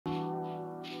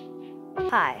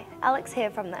Hi, Alex here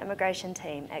from the immigration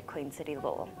team at Queen City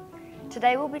Law.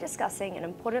 Today we'll be discussing an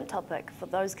important topic for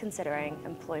those considering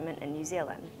employment in New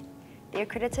Zealand, the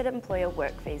Accredited Employer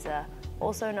Work Visa,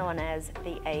 also known as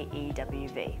the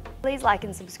Aewv. Please like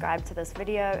and subscribe to this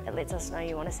video, it lets us know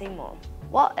you want to see more.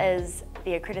 What is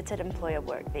the Accredited Employer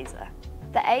Work Visa?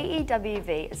 The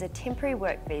Aewv is a temporary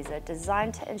work visa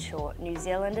designed to ensure New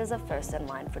Zealanders are first in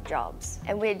line for jobs.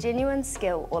 And where genuine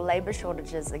skill or labour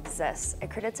shortages exist,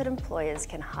 accredited employers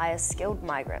can hire skilled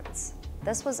migrants.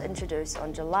 This was introduced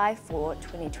on July 4,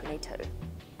 2022.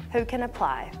 Who can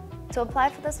apply? To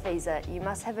apply for this visa, you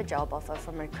must have a job offer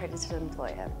from an accredited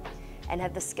employer and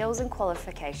have the skills and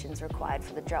qualifications required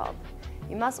for the job.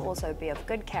 You must also be of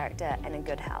good character and in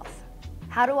good health.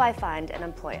 How do I find an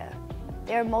employer?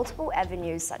 There are multiple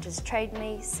avenues such as Trade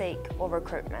Me, Seek, or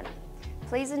recruitment.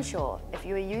 Please ensure, if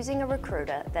you are using a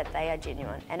recruiter, that they are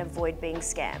genuine and avoid being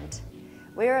scammed.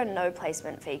 We are a no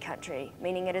placement fee country,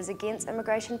 meaning it is against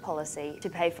immigration policy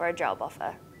to pay for a job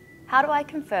offer. How do I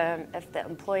confirm if the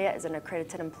employer is an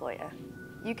accredited employer?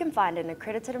 You can find an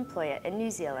accredited employer in New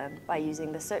Zealand by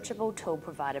using the searchable tool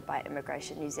provided by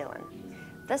Immigration New Zealand.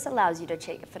 This allows you to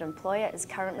check if an employer is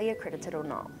currently accredited or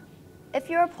not. If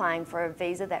you're applying for a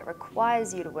visa that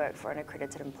requires you to work for an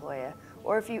accredited employer,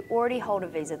 or if you already hold a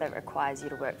visa that requires you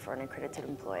to work for an accredited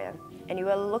employer, and you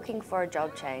are looking for a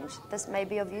job change, this may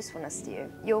be of usefulness to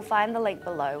you. You'll find the link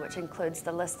below, which includes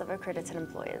the list of accredited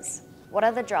employers. What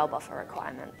are the job offer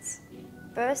requirements?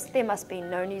 First, there must be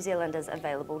no New Zealanders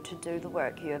available to do the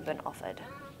work you have been offered.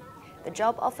 The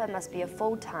job offer must be a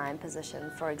full-time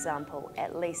position, for example,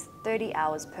 at least 30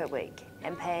 hours per week,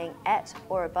 and paying at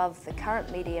or above the current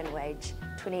median wage,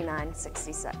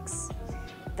 $29.66.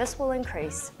 This will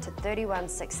increase to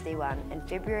 $31.61 in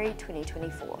February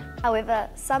 2024. However,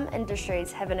 some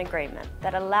industries have an agreement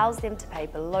that allows them to pay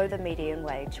below the median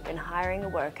wage when hiring a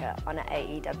worker on an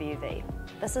Aewv.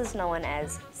 This is known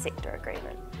as sector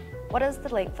agreement. What is the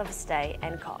length of stay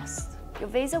and cost? Your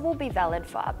visa will be valid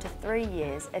for up to 3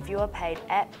 years if you are paid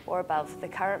at or above the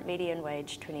current median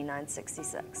wage,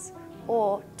 $29.66,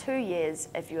 or 2 years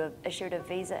if you have issued a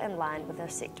visa in line with a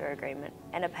sector agreement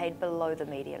and are paid below the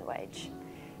median wage.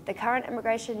 The current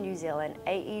Immigration New Zealand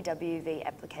Aewv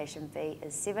application fee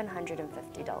is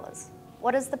 $750.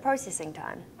 What is the processing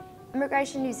time?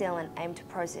 Immigration New Zealand aim to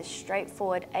process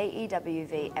straightforward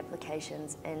Aewv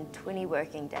applications in 20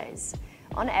 working days.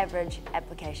 On average,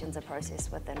 applications are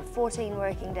processed within 14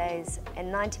 working days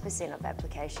and 90% of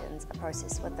applications are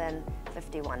processed within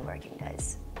 51 working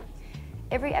days.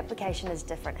 Every application is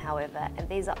different, however, and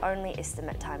these are only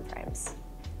estimate timeframes.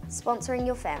 Sponsoring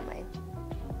your family.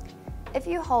 If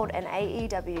you hold an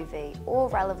Aewv or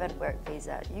relevant work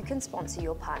visa, you can sponsor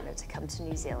your partner to come to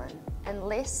New Zealand,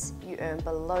 unless you earn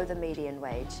below the median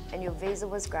wage and your visa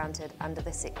was granted under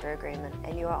the sector agreement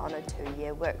and you are on a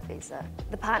 2-year work visa.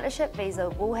 The partnership visa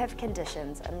will have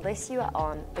conditions unless you are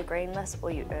on the green list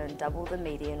or you earn double the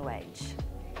median wage.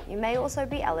 You may also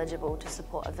be eligible to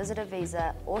support a visitor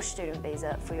visa or student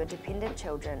visa for your dependent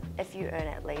children if you earn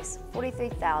at least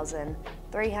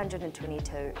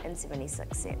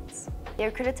 $43,322.76. The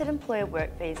Accredited Employer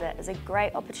Work Visa is a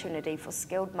great opportunity for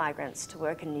skilled migrants to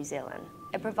work in New Zealand.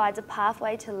 It provides a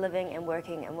pathway to living and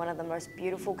working in one of the most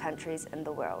beautiful countries in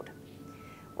the world.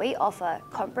 We offer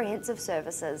comprehensive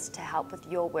services to help with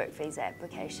your work visa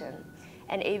application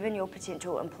and even your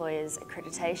potential employer's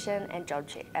accreditation and job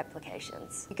check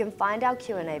applications. You can find our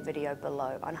Q&A video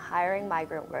below on hiring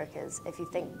migrant workers if you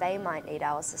think they might need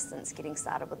our assistance getting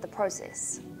started with the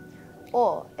process.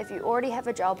 Or if you already have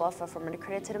a job offer from an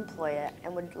accredited employer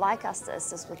and would like us to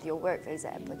assist with your work visa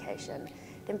application,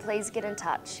 then please get in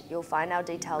touch. You'll find our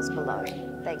details below.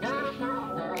 Thank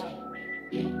you.